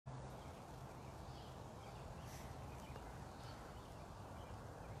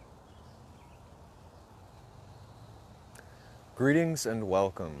Greetings and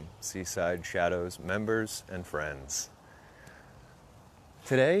welcome, Seaside Shadows members and friends.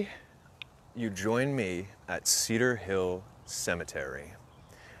 Today, you join me at Cedar Hill Cemetery,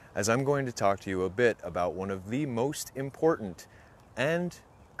 as I'm going to talk to you a bit about one of the most important and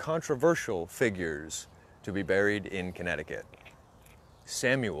controversial figures to be buried in Connecticut,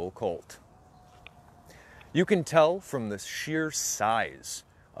 Samuel Colt. You can tell from the sheer size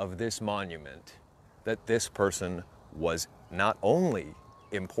of this monument that this person was not only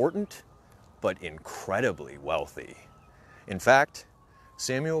important, but incredibly wealthy. In fact,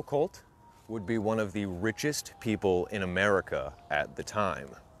 Samuel Colt would be one of the richest people in America at the time.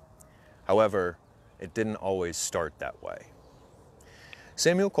 However, it didn't always start that way.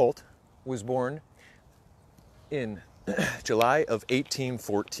 Samuel Colt was born in July of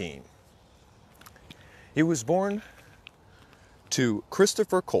 1814. He was born to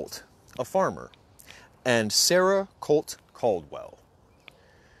Christopher Colt, a farmer, and Sarah Colt Caldwell.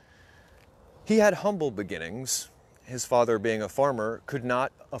 He had humble beginnings. His father, being a farmer, could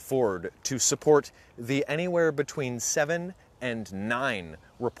not afford to support the anywhere between 7 and 9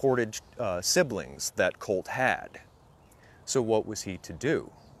 reported siblings that Colt had. So what was he to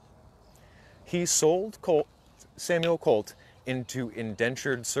do? He sold Samuel Colt into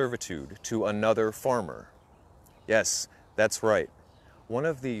indentured servitude to another farmer. Yes, that's right. One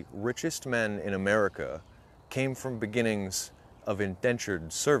of the richest men in America came from beginnings of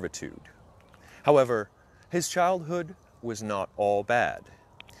indentured servitude. However, his childhood was not all bad.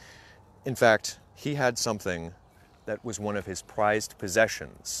 In fact, he had something that was one of his prized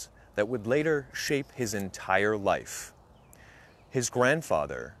possessions that would later shape his entire life. His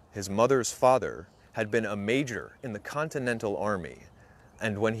grandfather, his mother's father, had been a major in the Continental Army,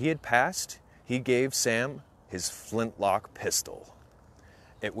 and when he had passed, he gave Sam his flintlock pistol.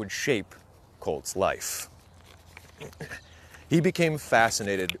 It would shape Colt's life. He became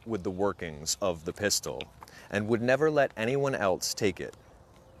fascinated with the workings of the pistol and would never let anyone else take it.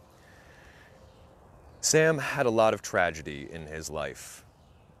 Sam had a lot of tragedy in his life,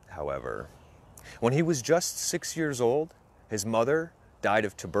 however. When he was just 6 years old, his mother died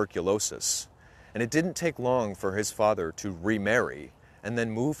of tuberculosis, and it didn't take long for his father to remarry and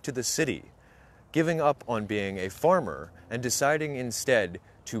then move to the city, giving up on being a farmer and deciding instead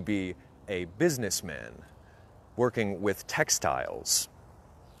to be a businessman, working with textiles.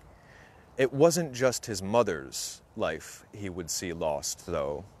 It wasn't just his mother's life he would see lost,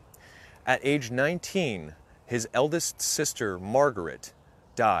 though. At age 19, his eldest sister, Margaret,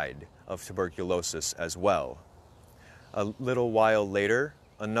 died of tuberculosis as well. A little while later,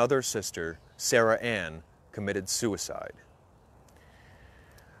 another sister, Sarah Ann, committed suicide.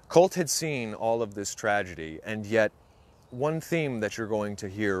 Colt had seen all of this tragedy, and yet one theme that you're going to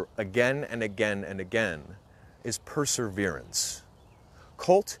hear again and again and again is perseverance.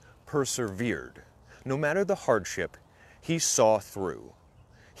 Colt persevered. No matter the hardship, he saw through.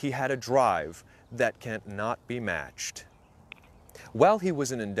 He had a drive that cannot be matched. While he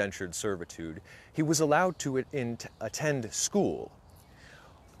was in indentured servitude, he was allowed to attend school.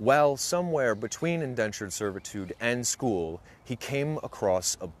 While somewhere between indentured servitude and school, he came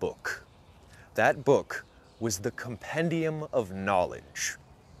across a book. That book was the Compendium of Knowledge.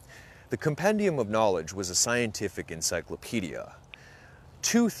 The Compendium of Knowledge was a scientific encyclopedia.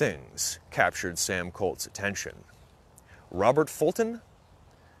 Two things captured Sam Colt's attention: Robert Fulton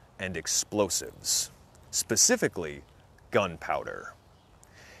and explosives, specifically gunpowder.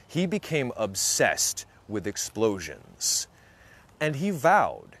 He became obsessed with explosions, and he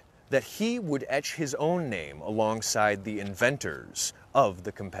vowed that he would etch his own name alongside the inventors of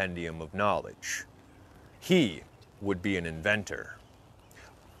the Compendium of Knowledge. He would be an inventor.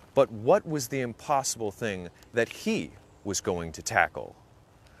 But what was the impossible thing that he was going to tackle?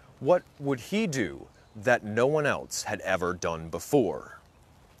 What would he do that no one else had ever done before?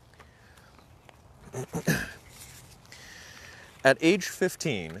 At age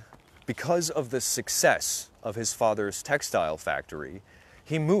 15, because of the success of his father's textile factory,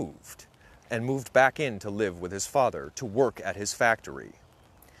 he moved back in to live with his father, to work at his factory.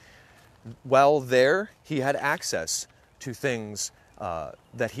 While there, he had access to things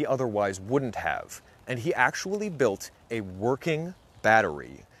that he otherwise wouldn't have, and he actually built a working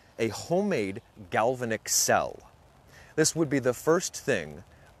battery, a homemade galvanic cell. This would be the first thing,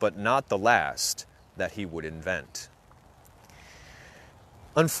 but not the last, that he would invent.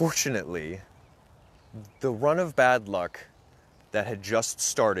 Unfortunately, the run of bad luck that had just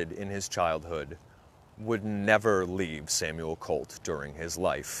started in his childhood would never leave Samuel Colt during his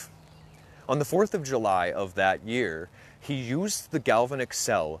life. On the 4th of July of that year, he used the galvanic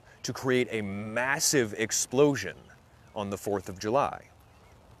cell to create a massive explosion on the 4th of July.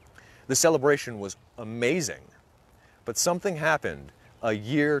 The celebration was amazing, but something happened a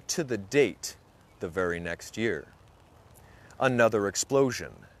year to the date the very next year. Another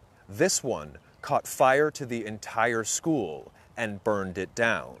explosion. This one caught fire to the entire school and burned it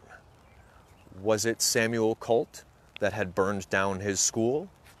down. Was it Samuel Colt that had burned down his school?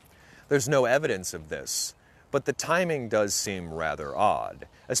 There's no evidence of this, but the timing does seem rather odd,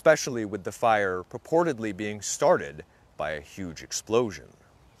 especially with the fire purportedly being started by a huge explosion.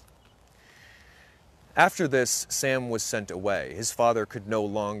 After this, Sam was sent away. His father could no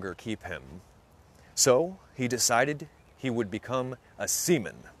longer keep him. So he decided he would become a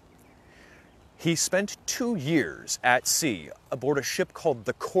seaman. He spent 2 years at sea aboard a ship called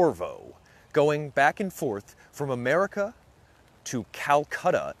the Corvo, going back and forth from America to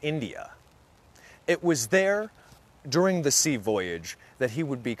Calcutta, India. It was there, during the sea voyage, that he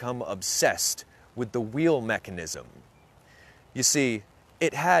would become obsessed with the wheel mechanism. You see,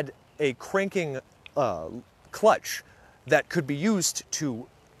 it had a cranking clutch that could be used to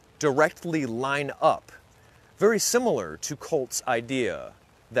directly line up, very similar to Colt's idea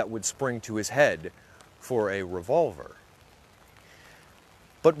that would spring to his head for a revolver.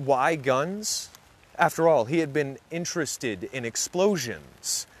 But why guns? After all, he had been interested in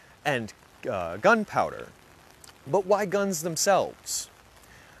explosions and gunpowder. But why guns themselves?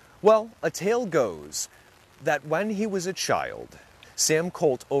 Well, a tale goes that when he was a child, Sam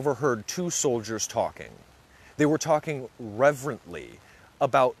Colt overheard 2 soldiers talking. They were talking reverently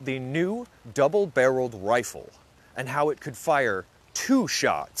about the new double-barreled rifle and how it could fire 2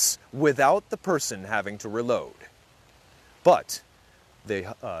 shots without the person having to reload. But they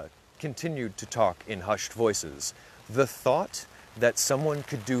continued to talk in hushed voices. The thought that someone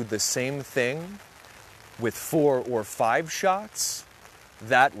could do the same thing with 4 or 5 shots,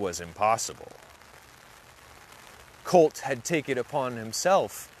 that was impossible. Colt had taken it upon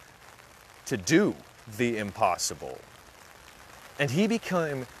himself to do the impossible. And he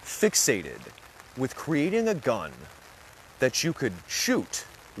became fixated with creating a gun that you could shoot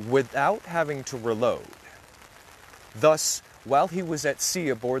without having to reload. Thus, while he was at sea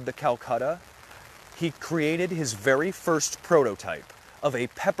aboard the Calcutta, he created his very first prototype of a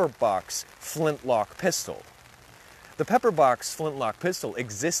pepperbox flintlock pistol. The pepperbox flintlock pistol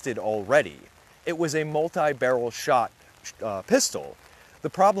existed already. It was a multi-barrel shot pistol. The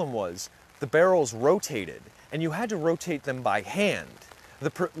problem was the barrels rotated, and you had to rotate them by hand.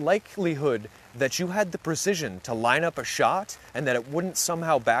 The likelihood that you had the precision to line up a shot and that it wouldn't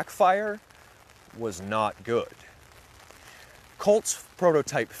somehow backfire was not good. Colt's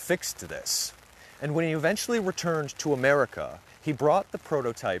prototype fixed this, and when he eventually returned to America, he brought the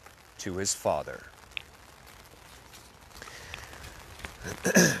prototype to his father.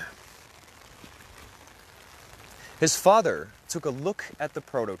 His father took a look at the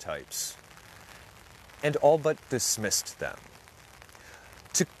prototypes and all but dismissed them.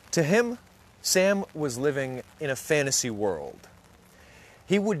 To him, Sam was living in a fantasy world.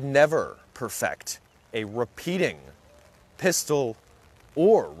 He would never perfect a repeating pistol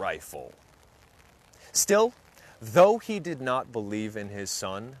or rifle. Still, though he did not believe in his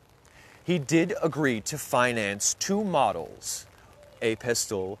son, he did agree to finance 2 models, a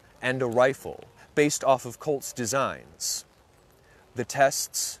pistol and a rifle, based off of Colt's designs. The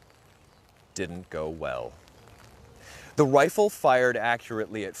tests didn't go well. The rifle fired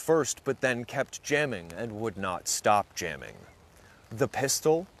accurately at first, but then kept jamming and would not stop jamming. The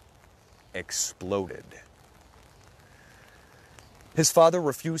pistol exploded. His father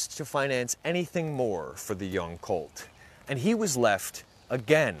refused to finance anything more for the young Colt, and he was left,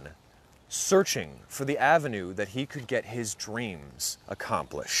 again, searching for the avenue that he could get his dreams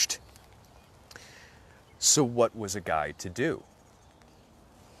accomplished. So what was a guy to do?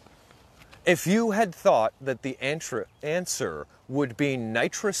 If you had thought that the answer would be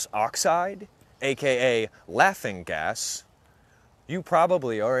nitrous oxide, aka laughing gas, you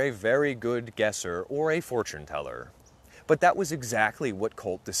probably are a very good guesser or a fortune teller. But that was exactly what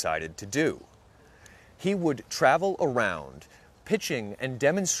Colt decided to do. He would travel around pitching and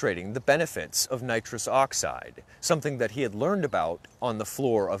demonstrating the benefits of nitrous oxide, something that he had learned about on the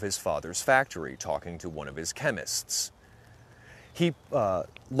floor of his father's factory, talking to one of his chemists. He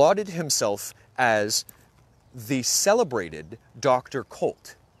lauded himself as the celebrated Dr.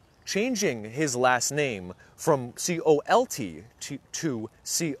 Colt, changing his last name from C-O-L-T to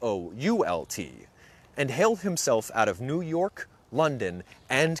C-O-U-L-T, and hailed himself out of New York, London,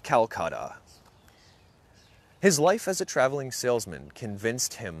 and Calcutta. His life as a traveling salesman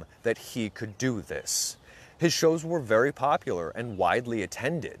convinced him that he could do this. His shows were very popular and widely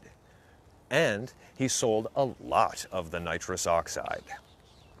attended. and he sold a lot of the nitrous oxide.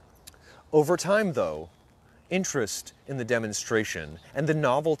 Over time, though, interest in the demonstration and the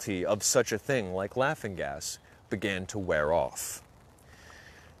novelty of such a thing like laughing gas began to wear off.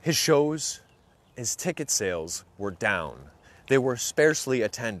 His shows, his ticket sales were down. They were sparsely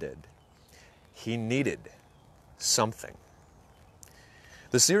attended. He needed something.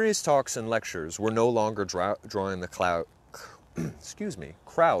 The serious talks and lectures were no longer drawing the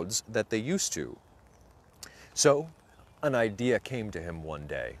crowds that they used to. So, an idea came to him one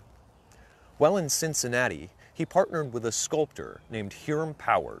day. While in Cincinnati, he partnered with a sculptor named Hiram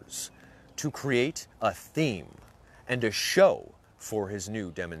Powers to create a theme and a show for his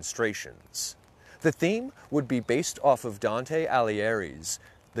new demonstrations. The theme would be based off of Dante Alighieri's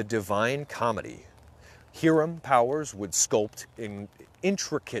The Divine Comedy. Hiram Powers would sculpt in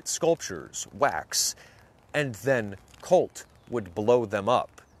intricate sculptures, wax, and then Colt would blow them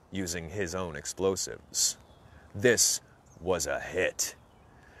up using his own explosives. This was a hit.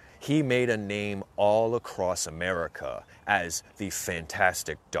 He made a name all across America as the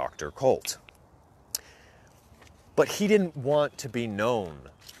fantastic Dr. Colt. But he didn't want to be known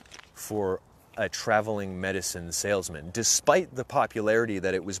for a traveling medicine salesman, despite the popularity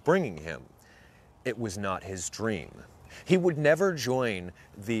that it was bringing him. It was not his dream. He would never join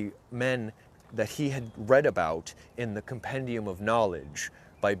the men that he had read about in the Compendium of Knowledge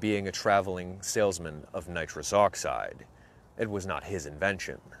by being a traveling salesman of nitrous oxide. It was not his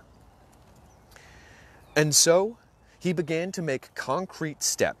invention. And so, he began to make concrete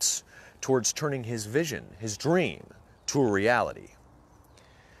steps towards turning his vision, his dream, to a reality.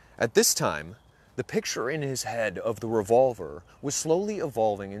 At this time, the picture in his head of the revolver was slowly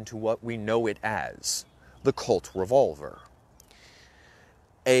evolving into what we know it as, the Colt revolver.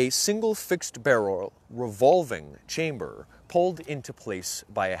 A single fixed barrel revolving chamber pulled into place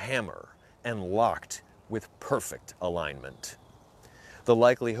by a hammer and locked with perfect alignment. The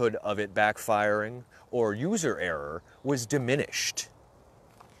likelihood of it backfiring or user error was diminished.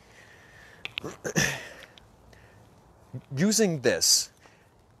 Using this,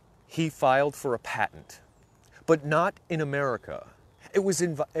 he filed for a patent, but not in America. It was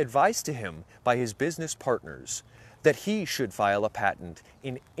advised to him by his business partners that he should file a patent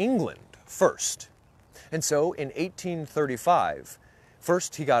in England first. And so in 1835,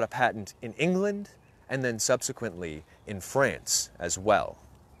 first he got a patent in England and then subsequently in France as well.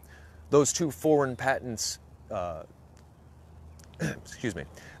 Those two foreign patents,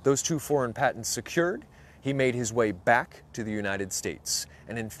 those two foreign patents secured, he made his way back to the United States,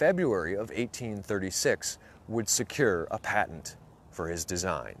 and in February of 1836 would secure a patent for his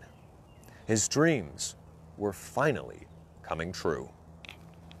design. His dreams were finally coming true.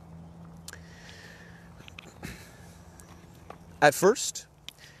 At first,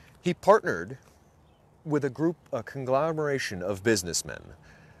 he partnered with a conglomeration of businessmen,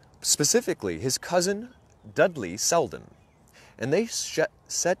 specifically his cousin Dudley Selden, and they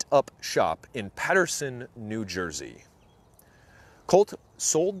set up shop in Paterson, New Jersey. Colt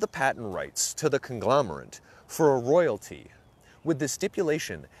sold the patent rights to the conglomerate for a royalty, with the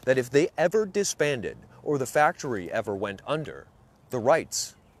stipulation that if they ever disbanded or the factory ever went under, the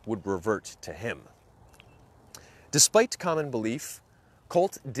rights would revert to him. Despite common belief,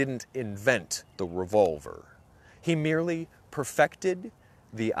 Colt didn't invent the revolver. He merely perfected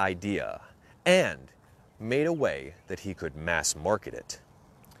the idea and made a way that he could mass market it.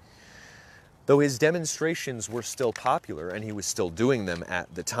 Though his demonstrations were still popular and he was still doing them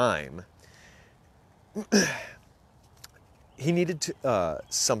at the time, he needed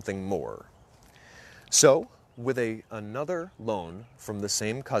something more. So, with another loan from the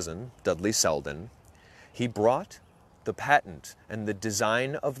same cousin, Dudley Selden, he brought the patent and the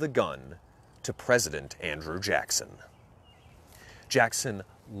design of the gun to President Andrew Jackson. Jackson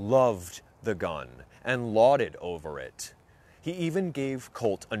loved the gun and lauded over it. He even gave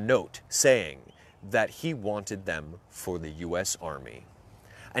Colt a note saying that he wanted them for the U.S. Army.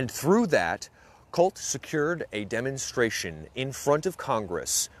 And through that, Colt secured a demonstration in front of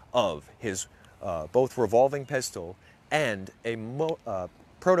Congress of his both revolving pistol and a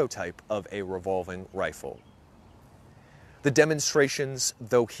prototype of a revolving rifle. The demonstrations,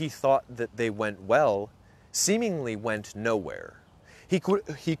 though he thought that they went well, seemingly went nowhere. He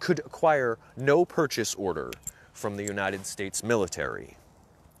could acquire no purchase order from the United States military.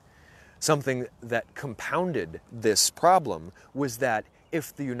 Something that compounded this problem was that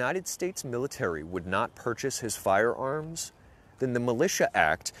if the United States military would not purchase his firearms, then the Militia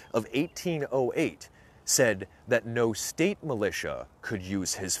Act of 1808 said that no state militia could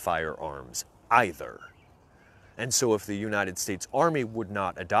use his firearms either. And so if the United States Army would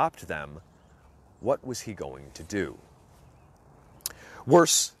not adopt them, What was he going to do?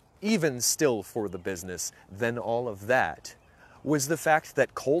 Worse, even still for the business than all of that, was the fact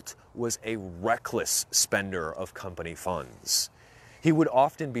that Colt was a reckless spender of company funds. He would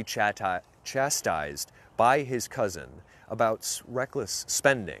often be chastised by his cousin about reckless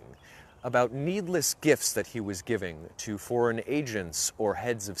spending, about needless gifts that he was giving to foreign agents or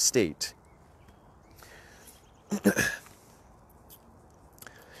heads of state.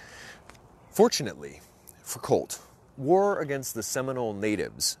 Fortunately for Colt, war against the Seminole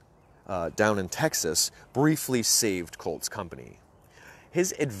natives down in Texas briefly saved Colt's company.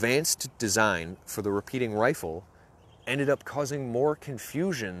 His advanced design for the repeating rifle ended up causing more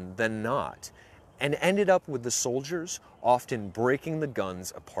confusion than not, and ended up with the soldiers often breaking the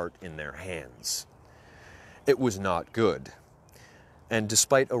guns apart in their hands. It was not good, and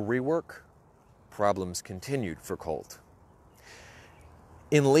despite a rework, problems continued for Colt.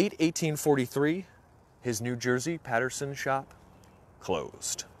 In late 1843, his New Jersey Patterson shop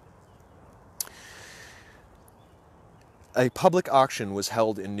closed. A public auction was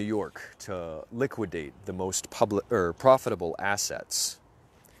held in New York to liquidate the most profitable assets.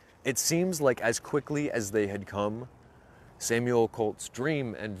 It seems like as quickly as they had come, Samuel Colt's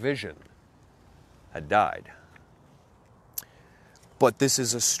dream and vision had died. But this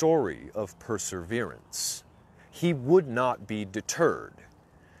is a story of perseverance. He would not be deterred.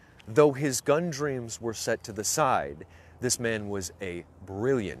 Though his gun dreams were set to the side, this man was a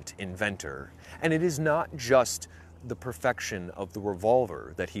brilliant inventor, and it is not just the perfection of the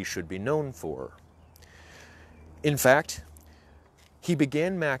revolver that he should be known for. In fact, he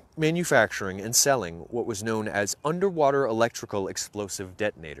began manufacturing and selling what was known as underwater electrical explosive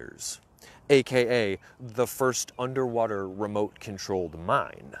detonators, aka the first underwater remote-controlled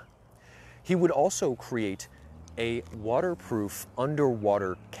mine. He would also create a waterproof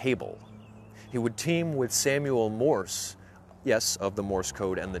underwater cable. He would team with Samuel Morse, yes, of the Morse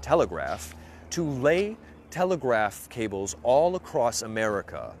code and the telegraph, to lay telegraph cables all across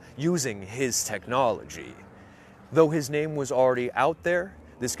America using his technology. Though his name was already out there,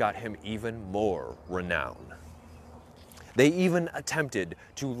 this got him even more renown. They even attempted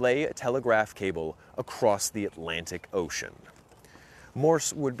to lay a telegraph cable across the Atlantic Ocean.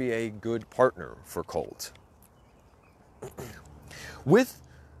 Morse would be a good partner for Colt. With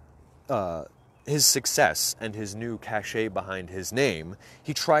his success and his new cachet behind his name,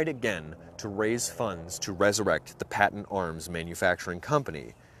 he tried again to raise funds to resurrect the Patent Arms Manufacturing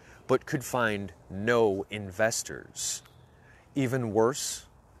Company, but could find no investors. Even worse,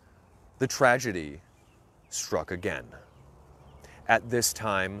 the tragedy struck again. At this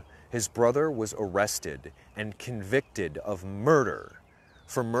time, his brother was arrested and convicted of murder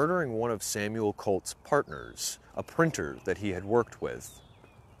for murdering one of Samuel Colt's partners, a printer that he had worked with.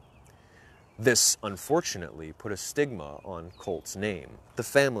 This, unfortunately, put a stigma on Colt's name, the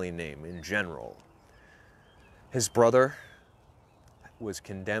family name in general. His brother was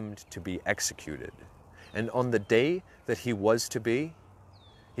condemned to be executed, and on the day that he was to be,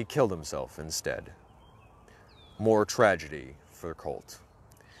 he killed himself instead. More tragedy for Colt.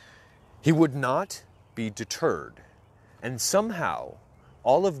 He would not be deterred, and somehow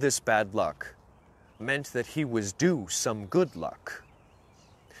all of this bad luck meant that he was due some good luck.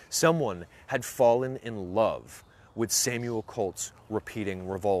 Someone had fallen in love with Samuel Colt's repeating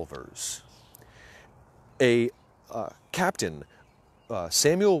revolvers. A captain,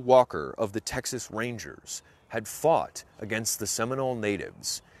 Samuel Walker of the Texas Rangers, had fought against the Seminole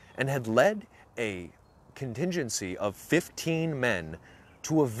natives and had led a contingency of 15 men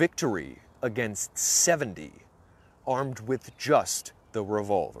to a victory against 70, armed with just the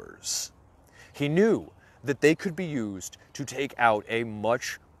revolvers. He knew that they could be used to take out a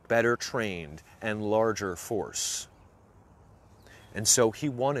much better trained and larger force. And so he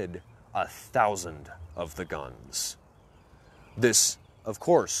wanted 1,000 of the guns. This, of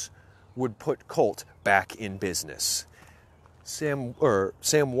course, would put Colt back in business. Sam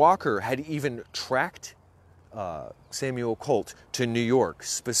Walker had even tracked Samuel Colt to New York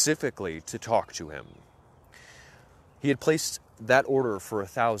specifically to talk to him. He had placed that order for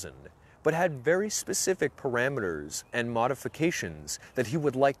 1,000, but had very specific parameters and modifications that he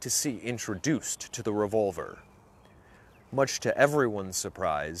would like to see introduced to the revolver. Much to everyone's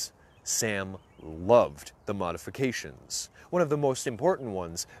surprise, Sam loved the modifications, one of the most important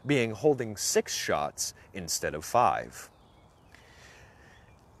ones being holding 6 shots instead of 5.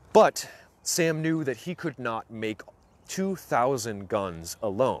 But Sam knew that he could not make 2,000 guns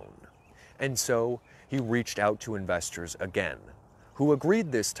alone, and so he reached out to investors again, who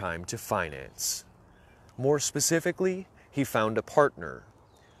agreed this time to finance. More specifically, he found a partner,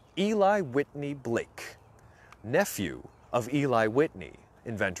 Eli Whitney Blake, nephew of Eli Whitney,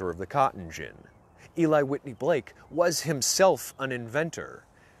 inventor of the cotton gin. Eli Whitney Blake was himself an inventor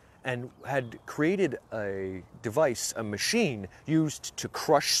and had created a device, a machine used to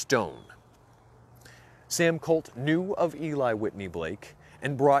crush stone. Sam Colt knew of Eli Whitney Blake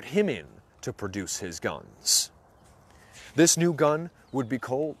and brought him in to produce his guns. This new gun would be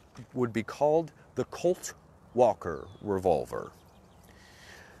called the Colt Walker revolver.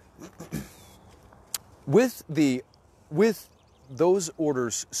 With those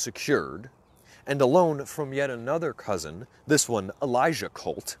orders secured, and a loan from yet another cousin, this one Elijah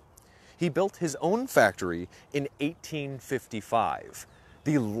Colt, he built his own factory in 1855,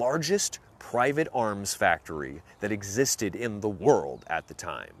 the largest private arms factory that existed in the world at the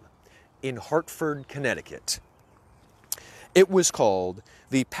time, in Hartford, Connecticut. It was called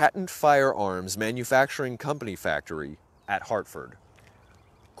the Patent Firearms Manufacturing Company Factory at Hartford.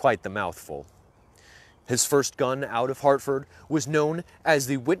 Quite the mouthful. His first gun out of Hartford was known as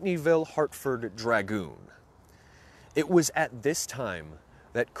the Whitneyville Hartford Dragoon. It was at this time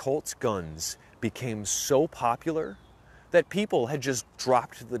that Colt's guns became so popular that people had just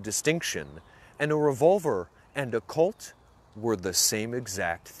dropped the distinction, and a revolver and a Colt were the same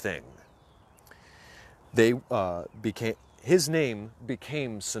exact thing. His name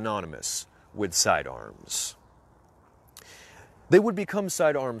became synonymous with sidearms. They would become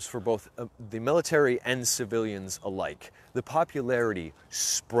sidearms for both the military and civilians alike, the popularity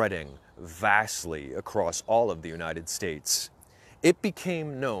spreading vastly across all of the United States. It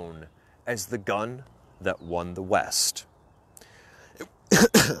became known as the gun that won the West.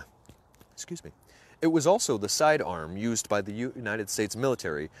 Excuse me. It was also the sidearm used by the United States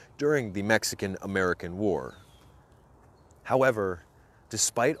military during the Mexican-American War. However,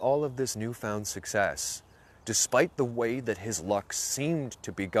 despite all of this newfound success, despite the way that his luck seemed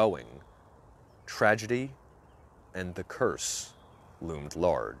to be going, tragedy and the curse loomed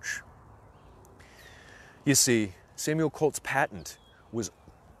large. You see, Samuel Colt's patent was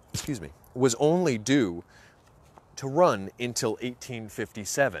only due to run until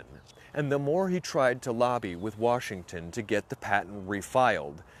 1857, and the more he tried to lobby with Washington to get the patent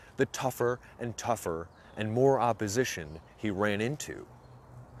refiled, the tougher and more opposition he ran into,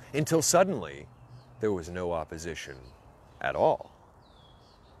 until suddenly there was no opposition at all.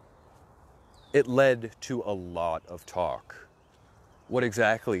 It led to a lot of talk. What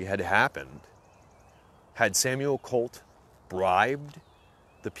exactly had happened? Had Samuel Colt bribed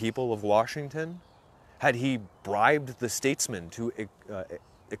the people of Washington? Had he bribed the statesmen to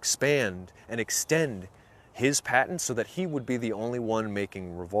expand and extend his patent so that he would be the only one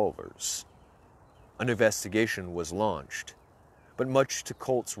making revolvers? An investigation was launched, but much to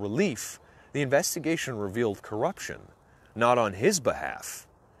Colt's relief, the investigation revealed corruption, not on his behalf,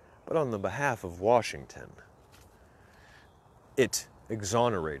 but on the behalf of Washington. It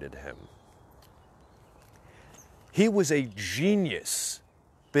exonerated him. He was a genius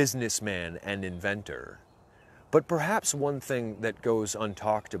businessman and inventor, but perhaps one thing that goes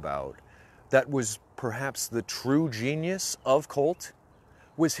untalked about, that was perhaps the true genius of Colt,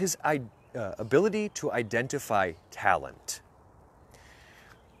 was his ability to identify talent.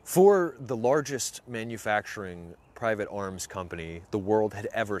 For the largest manufacturing private arms company the world had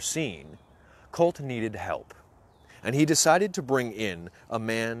ever seen, Colt needed help, and he decided to bring in a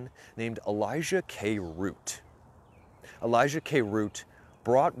man named Elijah K. Root. Elijah K. Root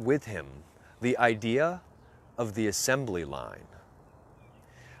brought with him the idea of the assembly line.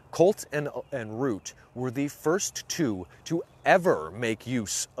 Colt and Root were the first two to ever make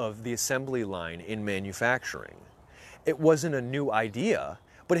use of the assembly line in manufacturing. It wasn't a new idea,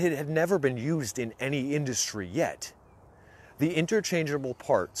 but it had never been used in any industry yet. The interchangeable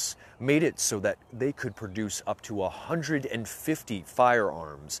parts made it so that they could produce up to 150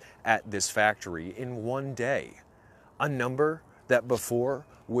 firearms at this factory in one day, a number that before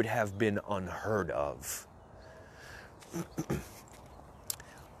would have been unheard of.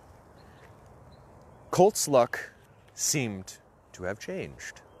 Colt's luck seemed to have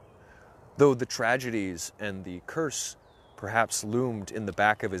changed. Though the tragedies and the curse perhaps loomed in the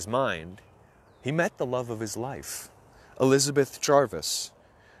back of his mind, he met the love of his life, Elizabeth Jarvis,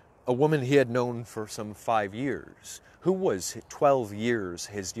 a woman he had known for some 5 years, who was 12 years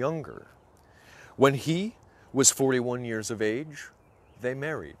his younger. When he was 41 years of age, they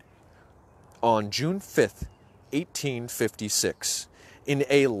married on June 5th, 1856, in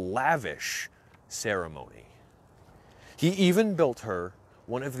a lavish ceremony. He even built her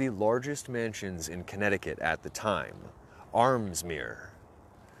one of the largest mansions in Connecticut at the time, Armsmere.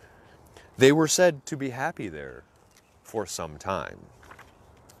 They were said to be happy there for some time.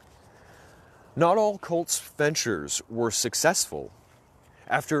 Not all Colt's ventures were successful.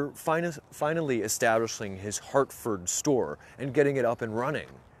 After finally establishing his Hartford store and getting it up and running,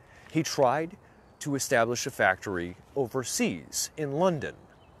 he tried to establish a factory overseas in London.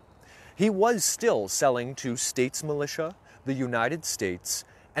 He was still selling to states militia, the United States,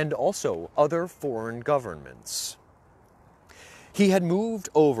 and also other foreign governments. He had moved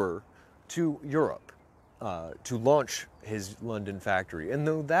over to Europe to launch his London factory, and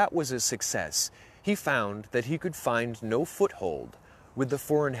though that was a success, he found that he could find no foothold with the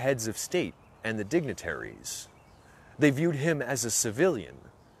foreign heads of state and the dignitaries. They viewed him as a civilian,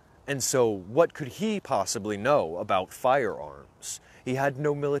 and so what could he possibly know about firearms? He had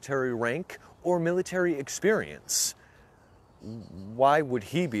no military rank or military experience. Why would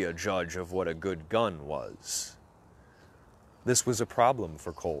he be a judge of what a good gun was? This was a problem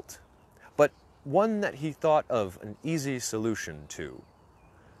for Colt, but one that he thought of an easy solution to.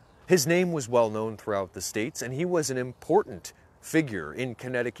 His name was well known throughout the states, and he was an important figure in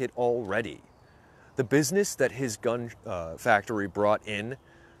Connecticut already. The business that his gun factory brought in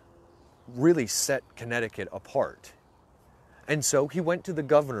really set Connecticut apart. And so he went to the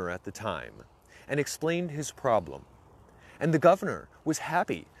governor at the time and explained his problem. And the governor was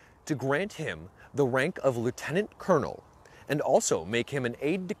happy to grant him the rank of lieutenant colonel and also make him an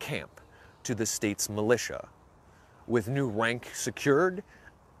aide-de-camp to the state's militia. With new rank secured,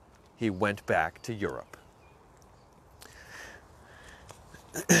 he went back to Europe.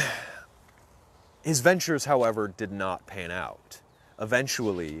 His ventures, however, did not pan out.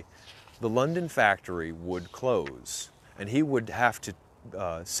 Eventually, the London factory would close, and he would have to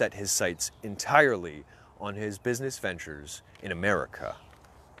set his sights entirely on his business ventures in America.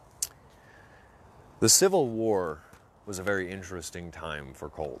 The Civil War was a very interesting time for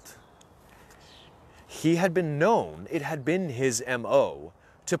Colt. He had been known, it had been his MO,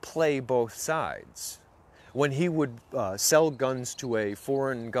 to play both sides. When he would sell guns to a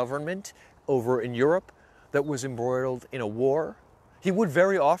foreign government over in Europe that was embroiled in a war, he would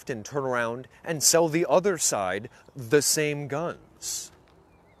very often turn around and sell the other side the same guns.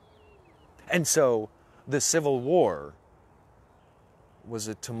 And so the Civil War was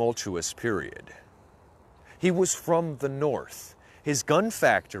a tumultuous period. He was from the North. His gun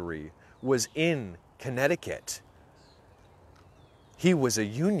factory was in Connecticut. He was a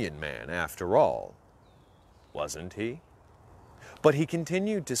Union man, after all, wasn't he? But he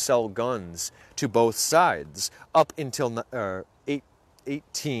continued to sell guns to both sides up until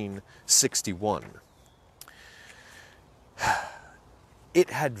 1861. It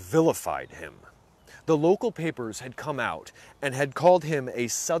had vilified him. The local papers had come out and had called him a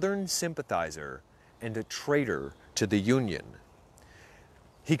Southern sympathizer and a traitor to the Union.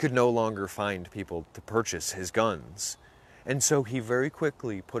 He could no longer find people to purchase his guns, and so he very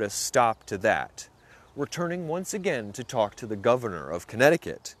quickly put a stop to that, returning once again to talk to the governor of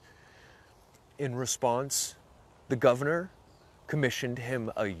Connecticut. In response, the governor commissioned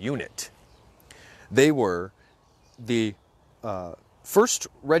him a unit. They were the 1st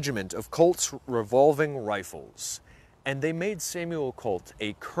Regiment of Colt's revolving rifles, and they made Samuel Colt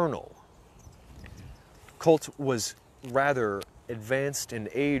a colonel. Colt was rather advanced in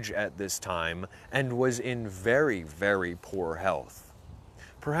age at this time and was in very, very poor health.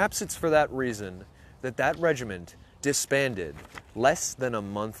 Perhaps it's for that reason that that regiment disbanded less than a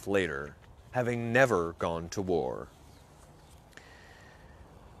month later, having never gone to war.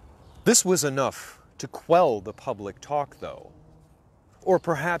 This was enough to quell the public talk, though. Or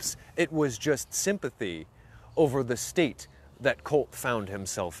perhaps it was just sympathy over the state that Colt found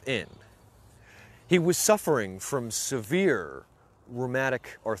himself in. He was suffering from severe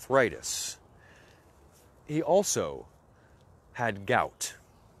rheumatic arthritis. He also had gout.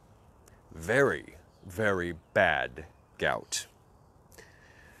 Very, very bad gout.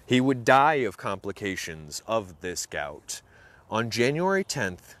 He would die of complications of this gout on January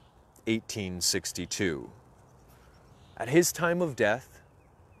 10th, 1862. At his time of death,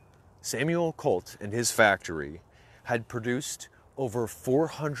 Samuel Colt and his factory had produced over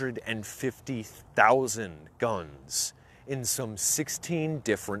 450,000 guns in some 16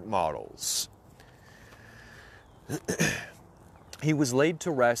 different models. He was laid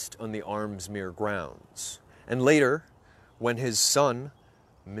to rest on the Armsmere grounds, and later, when his son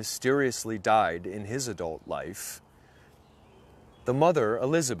mysteriously died in his adult life, the mother,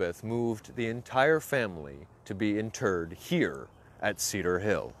 Elizabeth, moved the entire family to be interred here at Cedar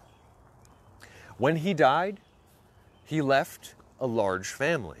Hill. When he died, he left a large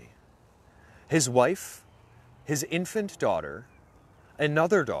family. His wife, his infant daughter,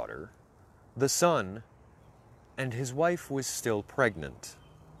 another daughter, the son, and his wife was still pregnant.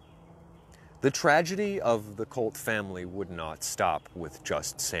 The tragedy of the Colt family would not stop with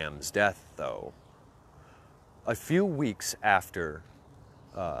just Sam's death, though. A few weeks after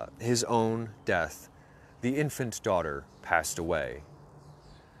his own death, the infant daughter passed away.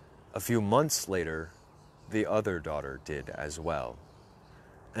 A few months later, the other daughter did as well.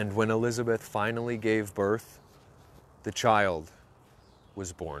 And when Elizabeth finally gave birth, the child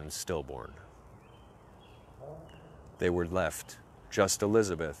was born stillborn. They were left just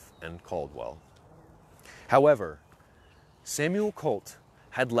Elizabeth and Caldwell. However, Samuel Colt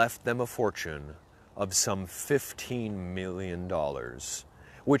had left them a fortune of some $15 million,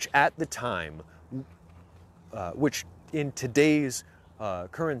 which at the time, which in today's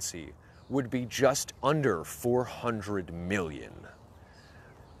currency would be just under 400 million.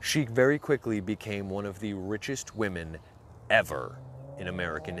 She very quickly became one of the richest women ever in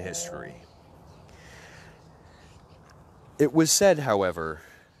American history. It was said, however,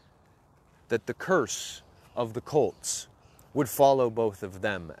 that the curse of the Colts would follow both of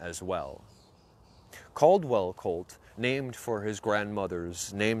them as well. Caldwell Colt, named for his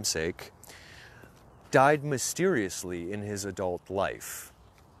grandmother's namesake, died mysteriously in his adult life.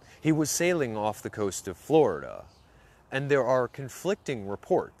 He was sailing off the coast of Florida, and there are conflicting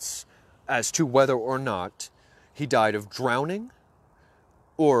reports as to whether or not he died of drowning,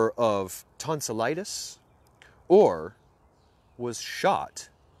 or of tonsillitis, or was shot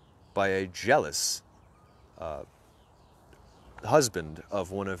by a jealous husband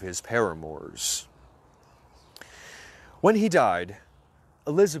of one of his paramours. When he died,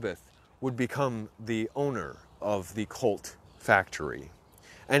 Elizabeth would become the owner of the Colt factory,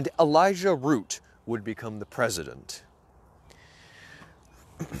 and Elijah Root would become the president.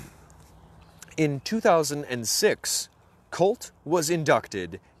 In 2006, Colt was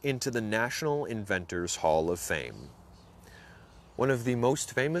inducted into the National Inventors Hall of Fame. One of the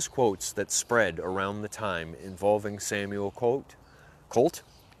most famous quotes that spread around the time involving Samuel Colt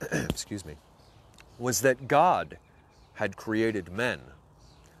excuse me, was that God had created men.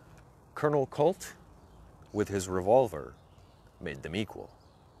 Colonel Colt, with his revolver, made them equal.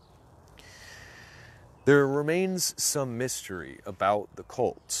 There remains some mystery about the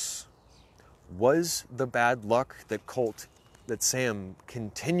Colts. Was the bad luck that Sam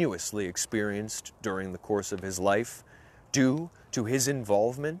continuously experienced during the course of his life due to his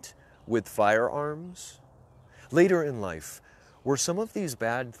involvement with firearms? Later in life, were some of these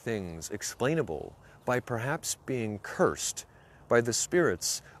bad things explainable by perhaps being cursed by the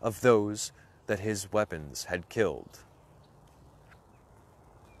spirits of those that his weapons had killed?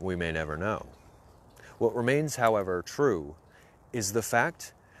 We may never know. What remains, however, true is the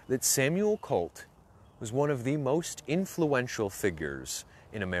fact that Samuel Colt was one of the most influential figures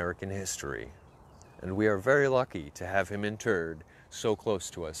in American history, and we are very lucky to have him interred so close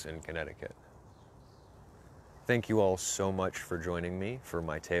to us in Connecticut. Thank you all so much for joining me for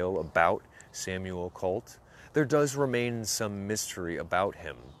my tale about Samuel Colt. There does remain some mystery about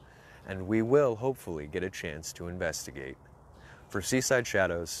him, and we will hopefully get a chance to investigate. For Seaside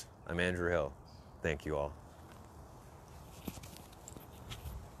Shadows, I'm Andrew Hill. Thank you all.